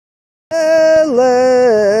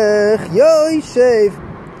Hamelech Yoshev.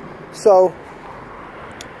 So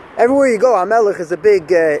everywhere you go, Hamelech is a big.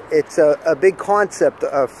 It's a big concept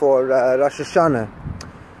for Rosh Hashanah.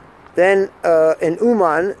 Then in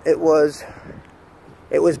Uman, it was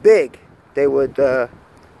big. They would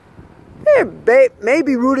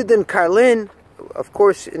maybe rooted in Karlin. Of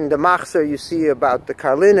course, in the Machzer you see about the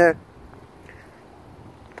Karliner.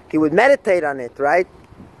 He would meditate on it, right?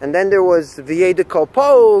 And then there was V'yeda Kol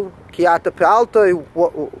Pol, Kiyata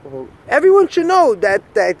Pe'alto. Everyone should know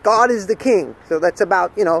that God is the king. So that's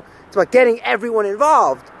about, it's about getting everyone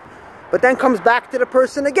involved. But then comes back to the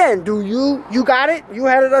person again. You got it? You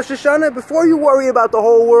had it Rosh Hashanah? Before you worry about the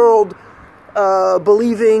whole world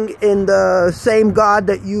believing in the same God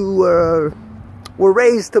that you were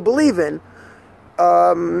raised to believe in,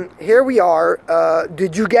 here we are.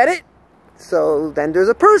 Did you get it? So then there's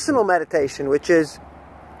a personal meditation, which is,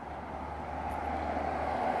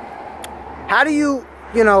 how do you,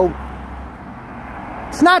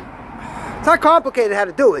 it's not complicated how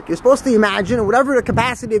to do it. You're supposed to imagine, whatever the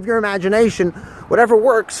capacity of your imagination, whatever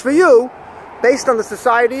works for you, based on the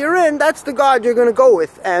society you're in, that's the God you're going to go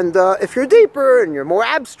with. And if you're deeper and you're more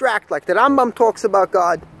abstract, like the Rambam talks about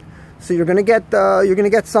God, so you're going to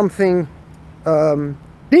get something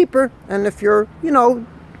deeper. And if you're,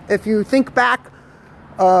 if you think back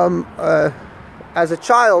as a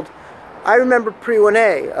child, I remember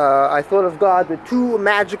pre-1A, I thought of God with two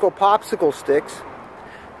magical popsicle sticks,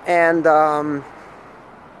 and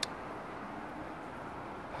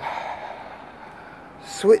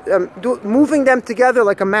moving them together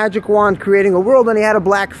like a magic wand, creating a world, and he had a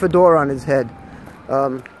black fedora on his head.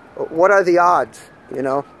 What are the odds,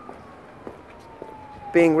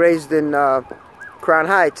 being raised in Crown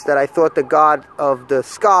Heights, that I thought the God of the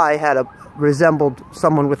sky resembled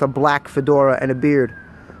someone with a black fedora and a beard,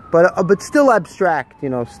 but still abstract,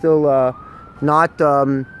 still not.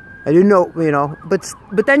 I didn't know, but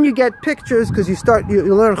then you get pictures because you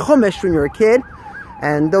learn Chumash when you're a kid,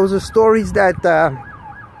 and those are stories that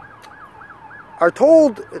are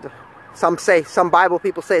told. Some Bible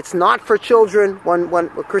people say it's not for children. When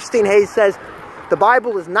Christine Hayes says the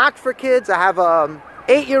Bible is not for kids. I have a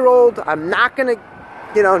 8-year-old. I'm not gonna,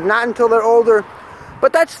 not until they're older.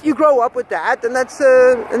 But you grow up with that, and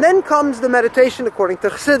and then comes the meditation according to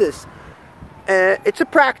Chassidus. It's a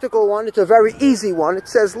practical one. It's a very easy one. It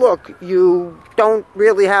says, look, you don't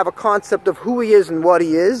really have a concept of who he is and what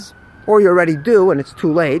he is, or you already do, and it's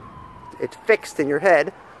too late. It's fixed in your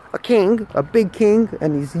head. A king, a big king,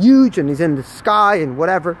 and he's huge, and he's in the sky, and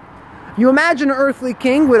whatever. You imagine an earthly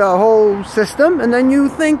king with a whole system, and then you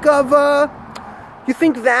think of,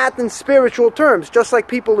 that in spiritual terms, just like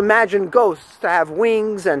people imagine ghosts to have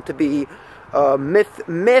wings and to be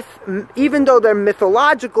even though they're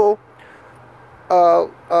mythological,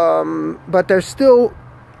 but they're still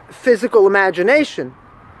physical imagination.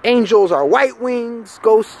 Angels are white wings,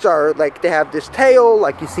 ghosts are like they have this tail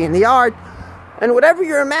like you see in the art. And whatever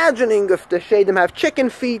you're imagining, if the Shadim have chicken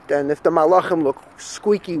feet, and if the Malachim look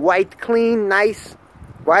squeaky white, clean, nice,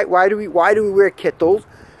 right? Why do we wear kittles?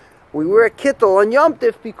 We wear a kittel on Yom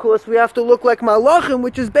Tif because we have to look like Malachim,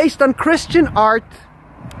 which is based on Christian art.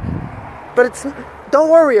 But don't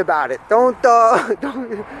worry about it. Don't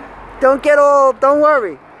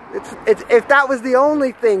worry. If that was the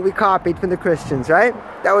only thing we copied from the Christians, right?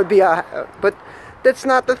 That would be but that's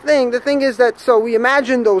not the thing. The thing is that, so we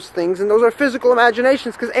imagine those things, and those are physical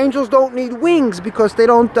imaginations, because angels don't need wings because they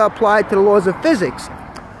don't apply to the laws of physics.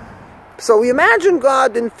 So we imagine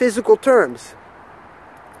God in physical terms.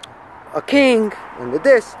 A king, and with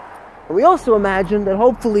this. And we also imagine that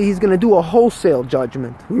hopefully he's going to do a wholesale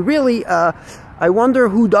judgment. We really, I wonder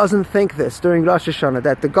who doesn't think this during Rosh Hashanah,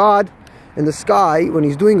 that the God in the sky, when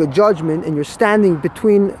he's doing a judgment, and you're standing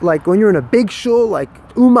between, like when you're in a big shul, like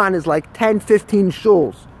Uman is like 10, 15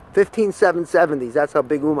 shuls, 15 770s, that's how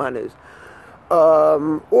big Uman is.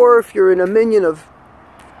 Or if you're in a minyan of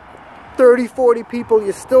 30, 40 people,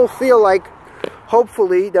 you still feel like,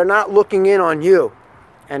 hopefully, they're not looking in on you,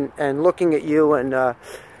 and looking at you, and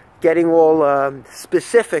getting all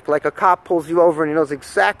specific, like a cop pulls you over and he knows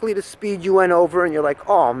exactly the speed you went over, and you're like,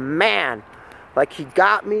 oh man, like he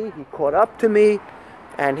got me, he caught up to me,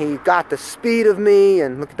 and he got the speed of me,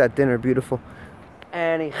 and look at that dinner, beautiful,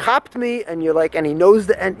 and he hopped me, and you're like, and he knows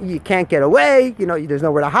and you can't get away, there's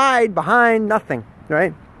nowhere to hide behind, nothing,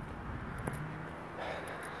 right?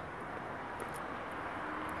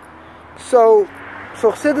 So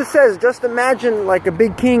Chassidus says, just imagine like a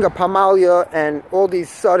big king, a Pamalia, and all these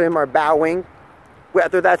Sarim are bowing,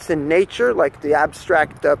 whether that's in nature, like the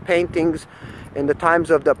abstract paintings in the times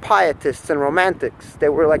of the pietists and romantics. They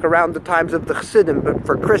were like around the times of the Chassidim, but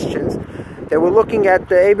for Christians. They were looking at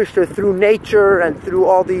the Eibishter through nature and through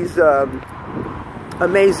all these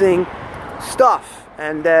amazing stuff,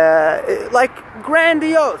 and like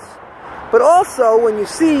grandiose. But also when you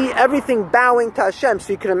see everything bowing to Hashem,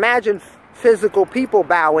 so you can imagine physical people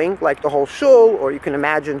bowing, like the whole shul, or you can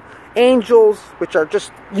imagine angels, which are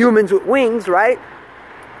just humans with wings, right?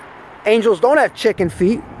 Angels don't have chicken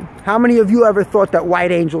feet. How many of you ever thought that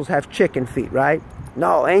white angels have chicken feet, right?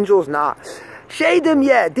 No, angels not. Shadim,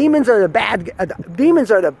 yeah, demons are the bad, demons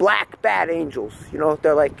are the black bad angels. You know,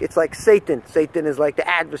 they're like, it's like Satan. Satan is like the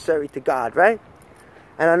adversary to God, right?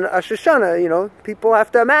 And on Rosh Hashanah, you know, people have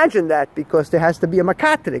to imagine that, because there has to be a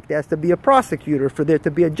makatrik, there has to be a prosecutor for there to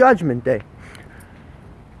be a judgment day.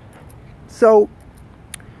 So,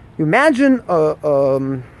 you imagine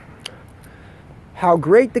how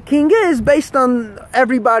great the king is based on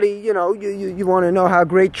everybody, you know, you want to know how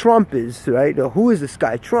great Trump is, right? Who is this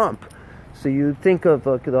guy, Trump? So you think of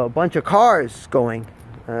a bunch of cars going.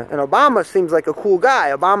 And Obama seems like a cool guy.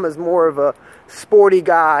 Obama's more of a sporty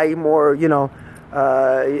guy, more, you know,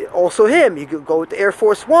 also him. You could go with the Air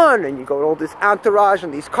Force One, and you go with all this entourage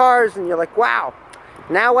and these cars, and you're like, wow,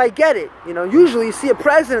 now I get it. You know, usually you see a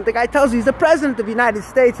president, the guy tells you he's the president of the United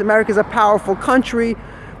States. America's a powerful country.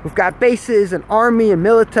 We've got bases and army and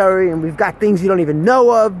military, and we've got things you don't even know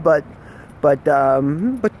of, but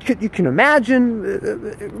you can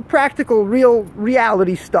imagine practical, real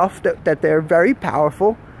reality stuff that they're very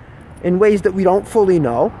powerful in ways that we don't fully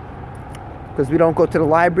know, because we don't go to the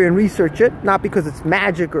library and research it, not because it's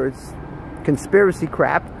magic or it's conspiracy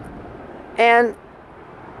crap. And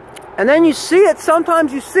then you see it,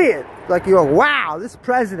 sometimes you see it, like you go, wow, this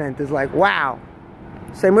president is like, wow.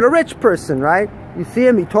 Same with a rich person, right? You see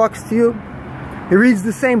him, he talks to you, he reads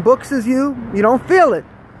the same books as you, you don't feel it.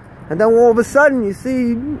 And then all of a sudden you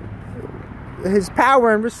see his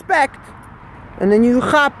power and respect, and then you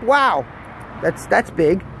chop, wow, that's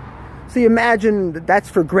big. So you imagine that's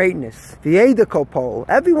for greatness. V'yeda kopol.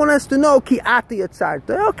 Everyone has to know ki ati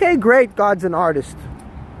yatzarta. Okay, great, God's an artist.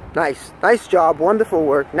 Nice job, wonderful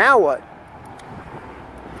work. Now what?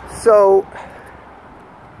 So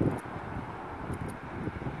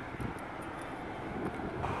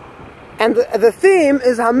and the theme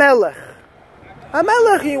is Hamelech.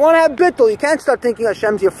 Hamelech, you want to have bittul. You can't start thinking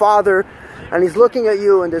Hashem's your father, and he's looking at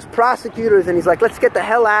you, and there's prosecutors, and he's like, let's get the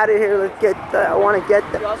hell out of here. Let's get, I want to get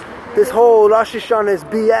this whole Rosh Hashanah is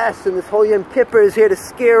BS, and this whole Yom Kippur is here to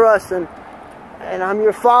scare us, and I'm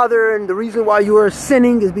your father, and the reason why you are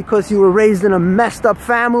sinning is because you were raised in a messed up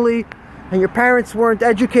family, and your parents weren't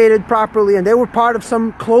educated properly, and they were part of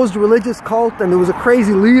some closed religious cult, and there was a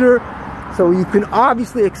crazy leader. So you can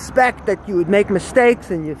obviously expect that you would make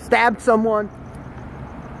mistakes and you stabbed someone.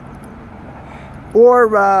 Or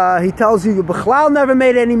he tells you B'chlal never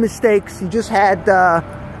made any mistakes. You just had,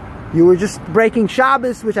 you were just breaking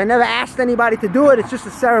Shabbos, which I never asked anybody to do it. It's just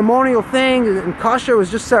a ceremonial thing, and kosher was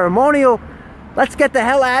just ceremonial. Let's get the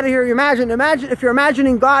hell out of here. Imagine if you're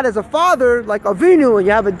imagining God as a father, like Avinu, and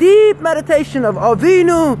you have a deep meditation of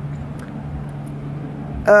Avinu.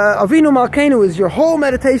 Avinu Malkeinu is your whole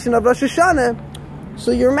meditation of Rosh Hashanah.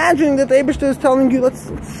 So you're imagining that the Eibishter is telling you,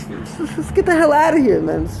 let's get the hell out of here,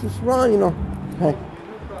 man. Let's just run, you know. Hey.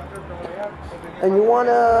 And you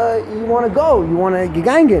wanna go. You wanna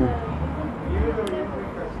gegangen.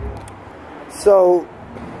 So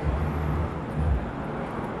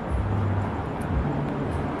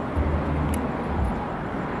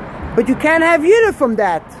but you can't have yiddah from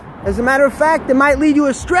that. As a matter of fact, it might lead you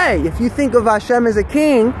astray. If you think of Hashem as a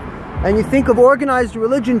king, and you think of organized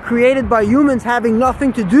religion created by humans having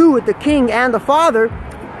nothing to do with the king and the father,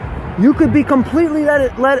 you could be completely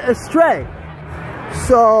led astray.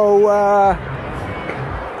 So,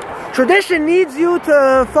 tradition needs you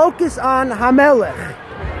to focus on Hamelech.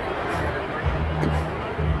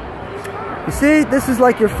 You see, this is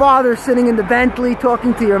like your father sitting in the Bentley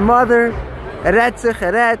talking to your mother, Eretzich,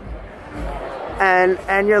 Eret.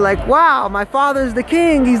 And you're like, wow, my father's the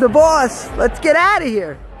king, he's the boss, let's get out of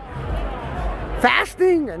here.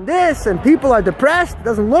 Fasting and this, and people are depressed, it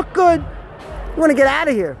doesn't look good. You want to get out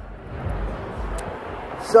of here.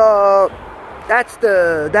 So that's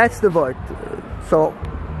the word. So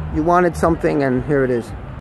you wanted something, and here it is.